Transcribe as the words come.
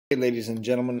Hey, ladies and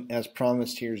gentlemen, as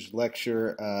promised, here's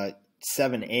lecture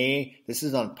 7A. This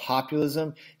is on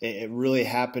populism. It really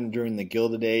happened during the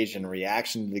Gilded Age and a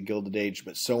reaction to the Gilded Age,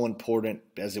 but so important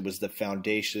as it was the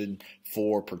foundation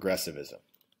for progressivism.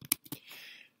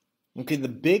 Okay, the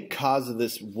big cause of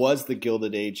this was the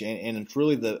Gilded Age, and it's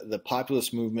really the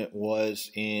populist movement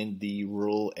was in the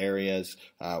rural areas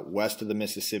west of the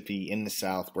Mississippi in the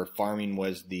South, where farming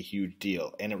was the huge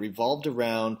deal. And it revolved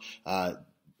around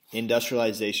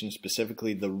industrialization,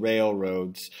 specifically the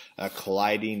railroads,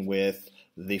 colliding with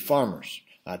the farmers.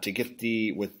 To get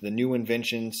with the new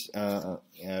inventions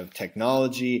of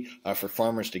technology for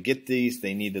farmers to get these,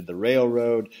 they needed the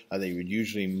railroad. They would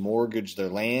usually mortgage their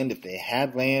land if they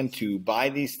had land to buy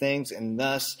these things, and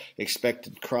thus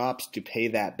expected crops to pay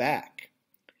that back.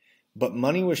 But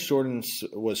money was short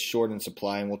in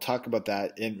supply, and we'll talk about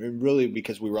that. And really,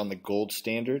 because we were on the gold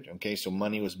standard. Okay, so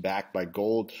money was backed by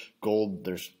gold. Gold,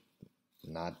 there's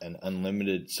not an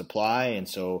unlimited supply, and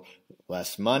so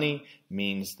less money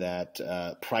means that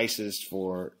prices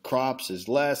for crops is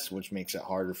less, which makes it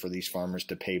harder for these farmers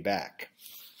to pay back.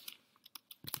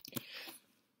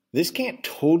 This can't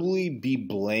totally be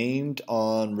blamed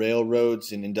on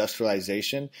railroads and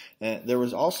industrialization. There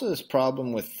was also this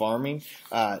problem with farming.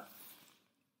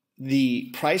 The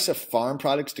price of farm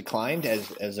products declined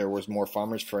as there was more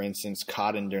farmers. For instance,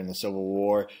 cotton during the Civil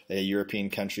War, European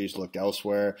countries looked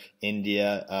elsewhere,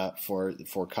 India for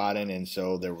cotton, and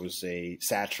so there was a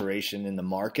saturation in the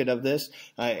market of this.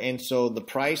 And so the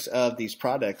price of these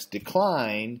products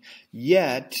declined,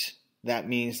 yet that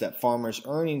means that farmers'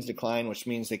 earnings decline, which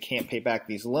means they can't pay back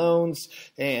these loans,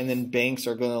 and then banks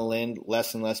are going to lend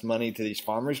less and less money to these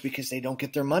farmers because they don't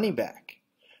get their money back.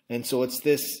 And so it's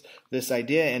this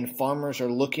idea, and farmers are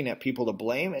looking at people to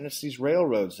blame, and it's these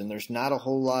railroads. And there's not a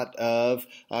whole lot of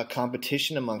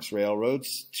competition amongst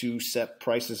railroads to set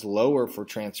prices lower for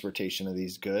transportation of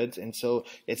these goods. And so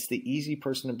it's the easy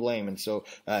person to blame. And so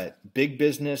big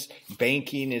business,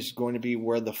 banking is going to be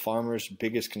where the farmers'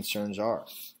 biggest concerns are.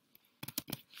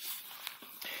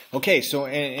 Okay, so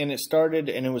and it started,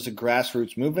 and it was a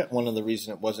grassroots movement. One of the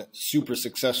reasons it wasn't super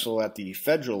successful at the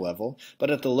federal level, but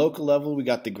at the local level, we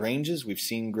got the Granges. We've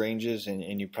seen Granges,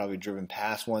 and you've probably driven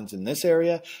past ones in this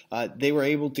area. They were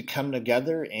able to come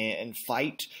together and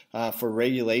fight for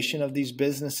regulation of these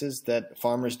businesses that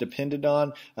farmers depended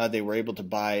on. They were able to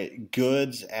buy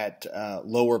goods at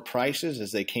lower prices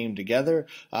as they came together.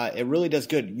 It really does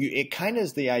good. It kind of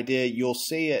is the idea. You'll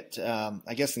see it,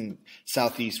 I guess, in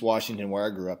Southeast Washington, where I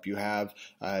grew up. You have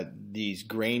these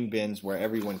grain bins where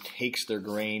everyone takes their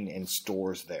grain and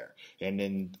stores there. And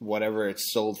then whatever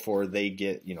it's sold for, they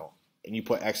get, and you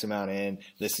put X amount in,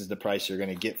 this is the price you're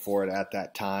going to get for it at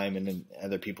that time, and then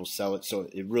other people sell it. So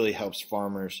it really helps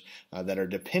farmers that are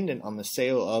dependent on the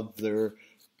sale of their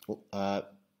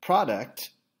product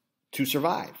to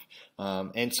survive.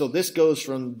 And so this goes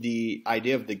from the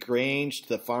idea of the Grange to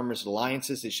the farmers'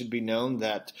 alliances. It should be known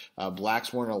that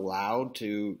blacks weren't allowed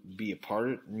to be a part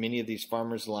of many of these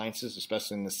farmers' alliances,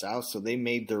 especially in the South, so they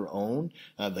made their own.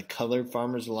 The Colored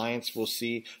Farmers Alliance we'll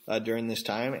see during this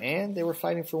time, and they were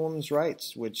fighting for women's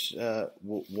rights, which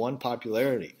won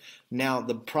popularity. Now,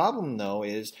 the problem, though,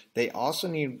 is they also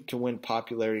need to win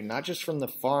popularity not just from the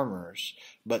farmers,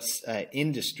 but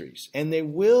industries. And they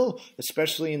will,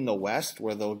 especially in the West,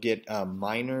 where they'll get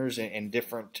miners and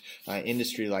different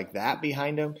industry like that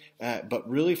behind them. But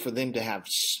really, for them to have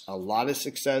a lot of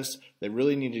success, they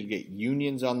really needed to get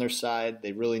unions on their side.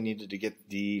 They really needed to get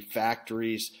the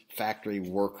factory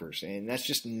workers. And that's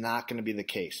just not going to be the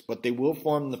case. But they will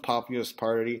form the Populist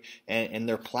Party, and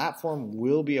their platform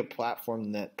will be a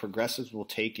platform that progressives will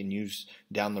take and use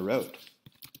down the road.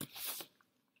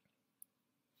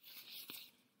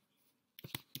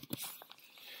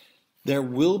 There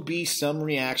will be some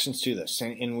reactions to this,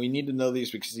 and we need to know these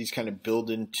because these kind of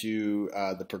build into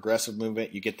the progressive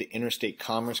movement. You get the Interstate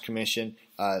Commerce Commission,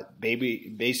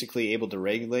 basically able to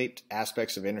regulate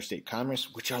aspects of interstate commerce,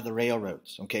 which are the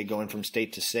railroads, okay, going from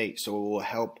state to state. So it will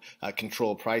help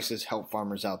control prices, help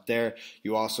farmers out there.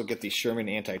 You also get the Sherman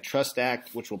Antitrust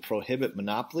Act, which will prohibit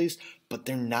monopolies, but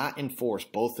they're not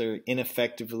enforced. Both are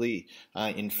ineffectively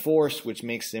enforced, which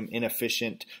makes them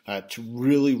inefficient to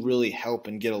really, really help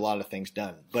and get a lot of things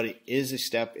done. But it is a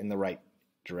step in the right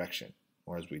direction,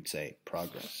 or as we'd say,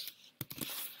 progress.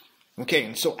 Okay,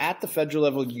 and so at the federal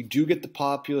level, you do get the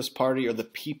Populist Party or the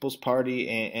People's Party,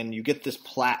 and you get this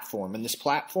platform. And this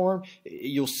platform,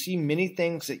 you'll see many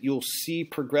things that you'll see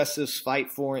progressives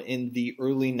fight for in the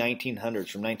early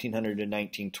 1900s, from 1900 to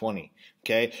 1920.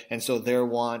 Okay, and so they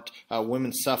want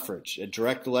women's suffrage, a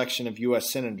direct election of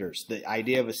U.S. senators, the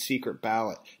idea of a secret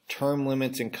ballot, term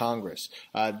limits in Congress.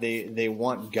 They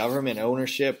want government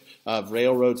ownership of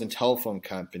railroads and telephone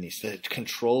companies to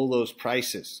control those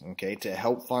prices, okay, to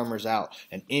help farmers out,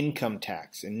 an income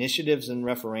tax, initiatives and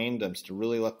referendums to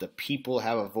really let the people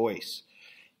have a voice.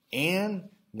 And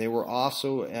they were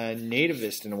also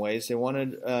nativist in ways. They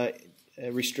wanted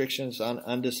restrictions on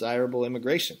undesirable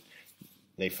immigration.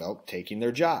 They felt taking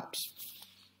their jobs.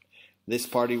 This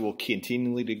party will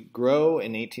continually to grow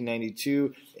in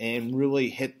 1892 and really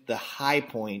hit the high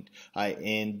point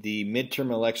in the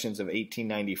midterm elections of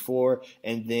 1894,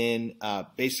 and then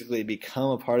basically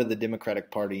become a part of the Democratic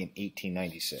Party in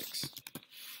 1896.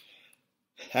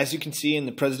 As you can see in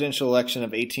the presidential election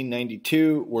of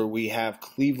 1892, where we have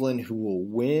Cleveland who will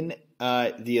win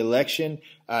the election,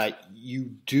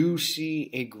 you do see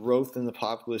a growth in the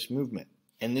populist movement.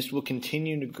 And this will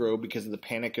continue to grow because of the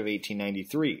Panic of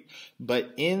 1893.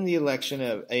 But in the election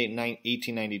of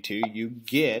 1892, you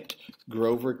get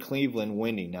Grover Cleveland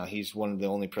winning. Now, he's one of the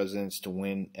only presidents to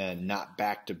win not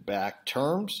back-to-back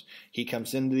terms. He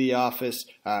comes into the office.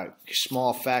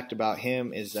 Small fact about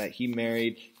him is that he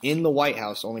married in the White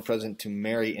House, only president to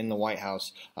marry in the White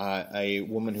House, a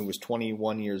woman who was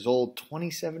 21 years old,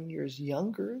 27 years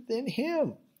younger than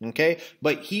him. Okay,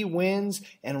 but he wins,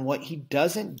 and what he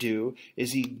doesn't do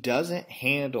is he doesn't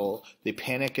handle the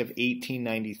Panic of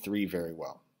 1893 very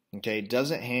well. Okay,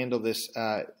 doesn't handle this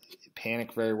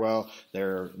panic very well. There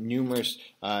are numerous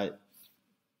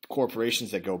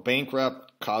corporations that go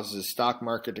bankrupt, causes the stock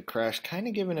market to crash, kind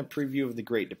of giving a preview of the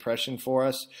Great Depression for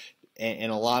us.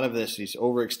 And a lot of this, these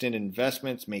overextended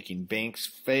investments, making banks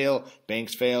fail.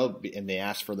 Banks failed, and they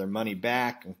ask for their money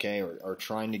back, okay, or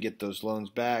trying to get those loans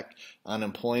back.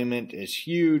 Unemployment is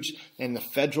huge, and the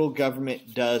federal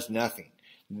government does nothing.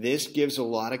 This gives a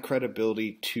lot of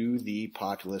credibility to the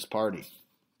Populist Party.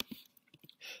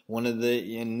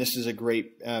 And this is a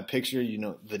great picture,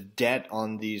 the debt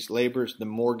on these laborers, the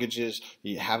mortgages,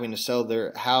 having to sell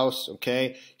their house,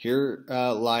 okay? Here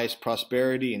lies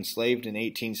prosperity, enslaved in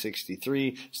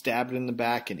 1863, stabbed in the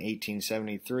back in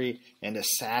 1873, and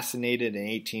assassinated in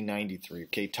 1893,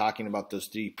 okay? Talking about those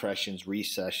depressions,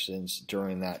 recessions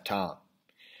during that time,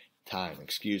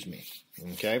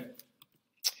 okay?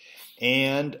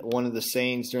 And one of the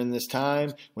sayings during this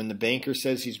time, when the banker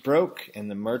says he's broke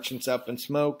and the merchant's up in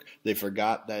smoke, they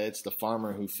forgot that it's the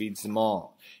farmer who feeds them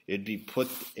all.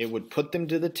 It would put them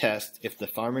to the test if the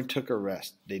farmer took a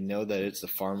rest. They know that it's the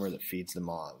farmer that feeds them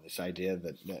all. This idea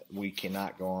that we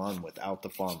cannot go on without the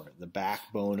farmer, the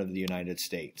backbone of the United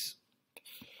States.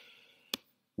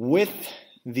 With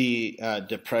the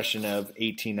Depression of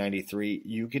 1893,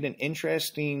 you get an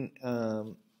interesting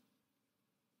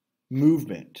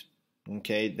movement,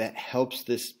 okay, that helps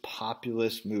this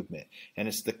populist movement, and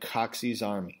it's the Coxey's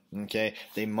Army, okay?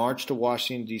 They marched to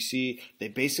Washington, D.C. They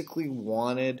basically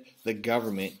wanted the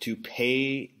government to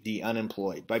pay the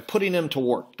unemployed by putting them to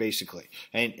work, basically,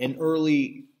 and an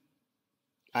early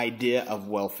idea of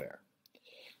welfare.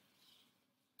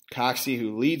 Coxey,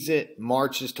 who leads it,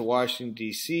 marches to Washington,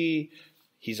 D.C.,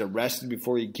 He's arrested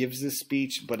before he gives this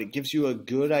speech, but it gives you a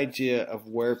good idea of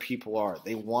where people are.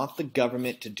 They want the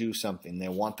government to do something. They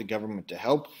want the government to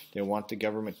help. They want the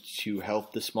government to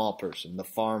help the small person, the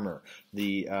farmer,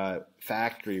 the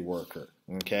factory worker.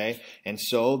 Okay? And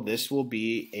so this will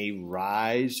be a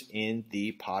rise in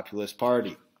the Populist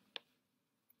Party.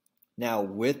 Now,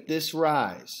 with this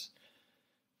rise,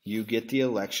 you get the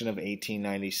election of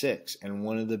 1896, and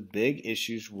one of the big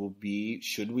issues will be,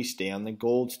 should we stay on the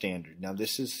gold standard? Now,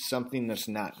 this is something that's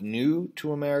not new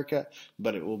to America,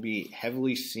 but it will be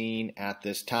heavily seen at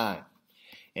this time.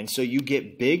 And so you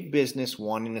get big business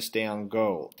wanting to stay on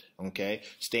gold, okay?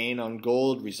 Staying on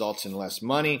gold results in less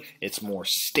money. It's more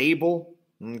stable,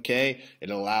 okay? It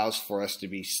allows for us to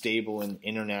be stable in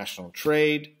international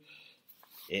trade.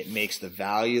 It makes the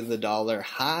value of the dollar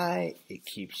high. It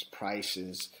keeps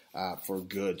prices for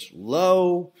goods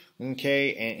low.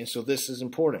 Okay, and so this is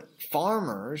important.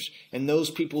 Farmers and those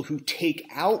people who take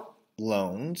out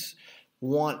loans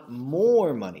want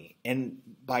more money. And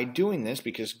by doing this,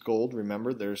 because gold,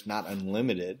 remember, there's not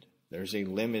unlimited. There's a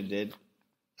limited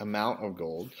amount of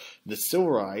gold. The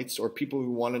silverites, or people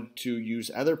who wanted to use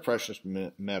other precious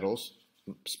metals,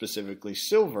 specifically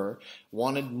silver,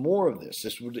 wanted more of this.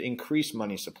 This would increase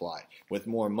money supply. With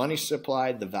more money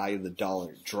supply, the value of the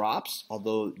dollar drops,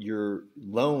 although your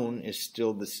loan is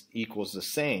still equals the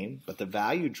same, but the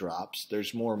value drops.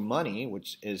 There's more money,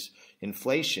 which is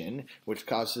inflation, which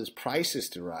causes prices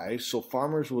to rise. So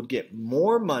farmers would get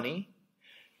more money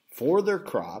for their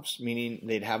crops, meaning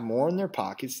they'd have more in their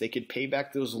pockets. They could pay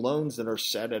back those loans that are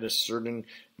set at a certain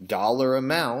dollar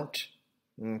amount.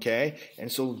 Okay,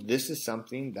 and so this is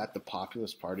something that the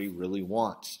Populist Party really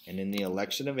wants. And in the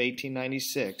election of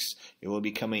 1896, it will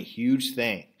become a huge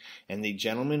thing. And the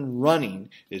gentleman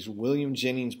running is William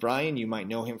Jennings Bryan. You might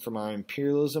know him from our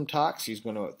imperialism talks. He's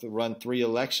going to run 3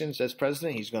 elections as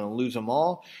president. He's going to lose them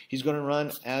all. He's going to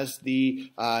run as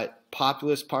the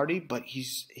Populist Party, but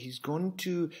he's going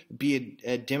to be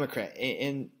a Democrat.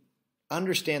 And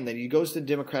understand that he goes to the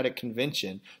Democratic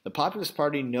convention. The Populist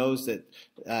Party knows that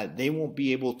they won't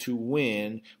be able to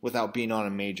win without being on a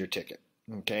major ticket.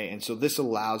 Okay, and so this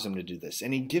allows him to do this.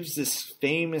 And he gives this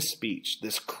famous speech,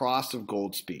 this cross of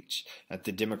gold speech at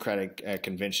the Democratic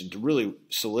convention to really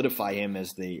solidify him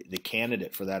as the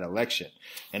candidate for that election.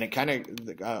 And it kind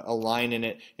of a line in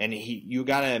it, and you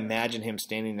got to imagine him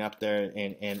standing up there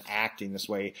and acting this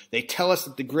way. They tell us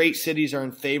that the great cities are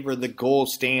in favor of the gold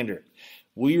standard.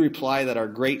 We reply that our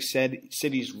great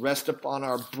cities rest upon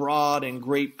our broad and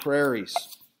great prairies.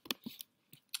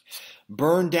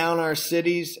 Burn down our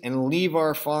cities and leave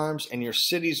our farms, and your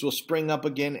cities will spring up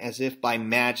again as if by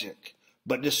magic.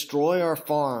 But destroy our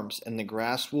farms, and the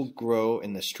grass will grow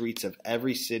in the streets of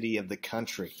every city of the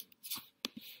country.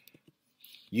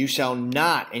 You shall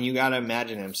not, and you got to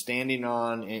imagine him standing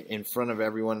in front of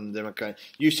everyone in the Democrat.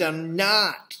 You shall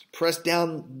not press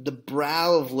down the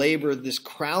brow of labor, this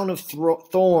crown of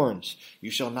thorns.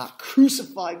 You shall not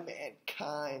crucify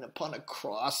mankind upon a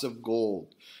cross of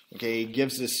gold. Okay, he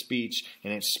gives this speech,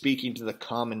 and it's speaking to the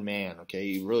common man.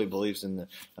 Okay, he really believes in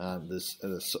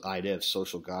this idea of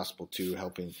social gospel too,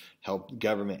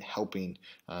 government helping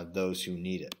those who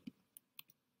need it.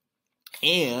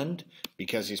 And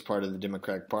because he's part of the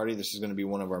Democratic Party, this is going to be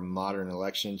one of our modern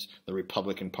elections. The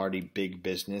Republican Party, big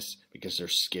business, because they're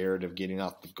scared of getting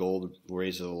off the gold,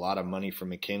 raises a lot of money from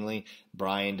McKinley.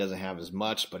 Bryan doesn't have as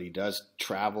much, but he does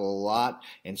travel a lot.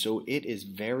 And so it is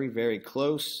very, very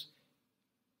close.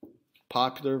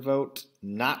 Popular vote,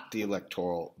 not the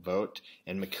electoral vote.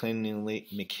 And McKinley,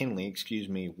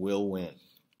 will win.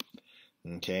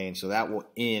 Okay, and so that will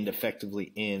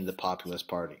effectively end the Populist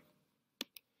Party.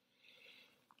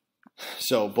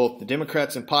 So both the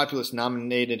Democrats and Populists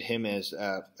nominated him as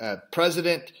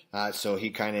president. So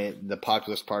the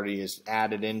Populist Party is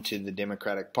added into the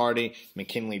Democratic Party.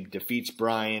 McKinley defeats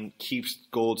Bryan, keeps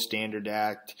Gold Standard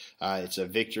Act. It's a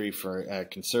victory for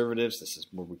conservatives. This is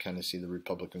where we kind of see the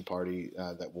Republican Party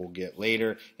that we'll get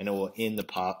later, and it will end the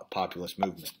populist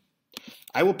movement.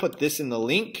 I will put this in the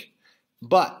link,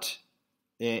 but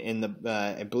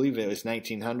I believe it was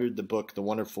 1900, the book The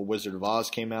Wonderful Wizard of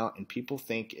Oz came out, and people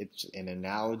think it's an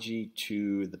analogy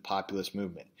to the populist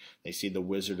movement. They see the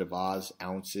Wizard of Oz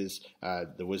ounces,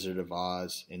 the Wizard of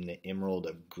Oz in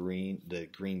the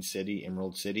green city,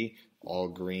 Emerald City, all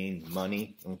green,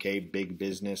 money, okay, big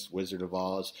business, Wizard of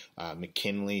Oz,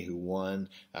 McKinley, who won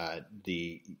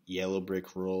the Yellow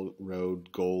Brick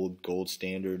Road gold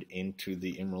standard into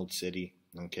the Emerald City.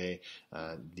 Okay,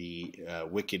 the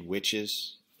Wicked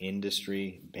Witches,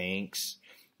 industry, banks.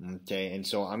 Okay, and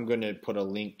so I'm going to put a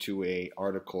link to a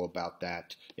article about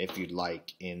that if you'd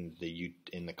like in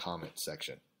the comments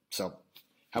section. So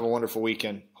have a wonderful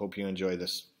weekend. Hope you enjoy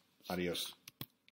this. Adios.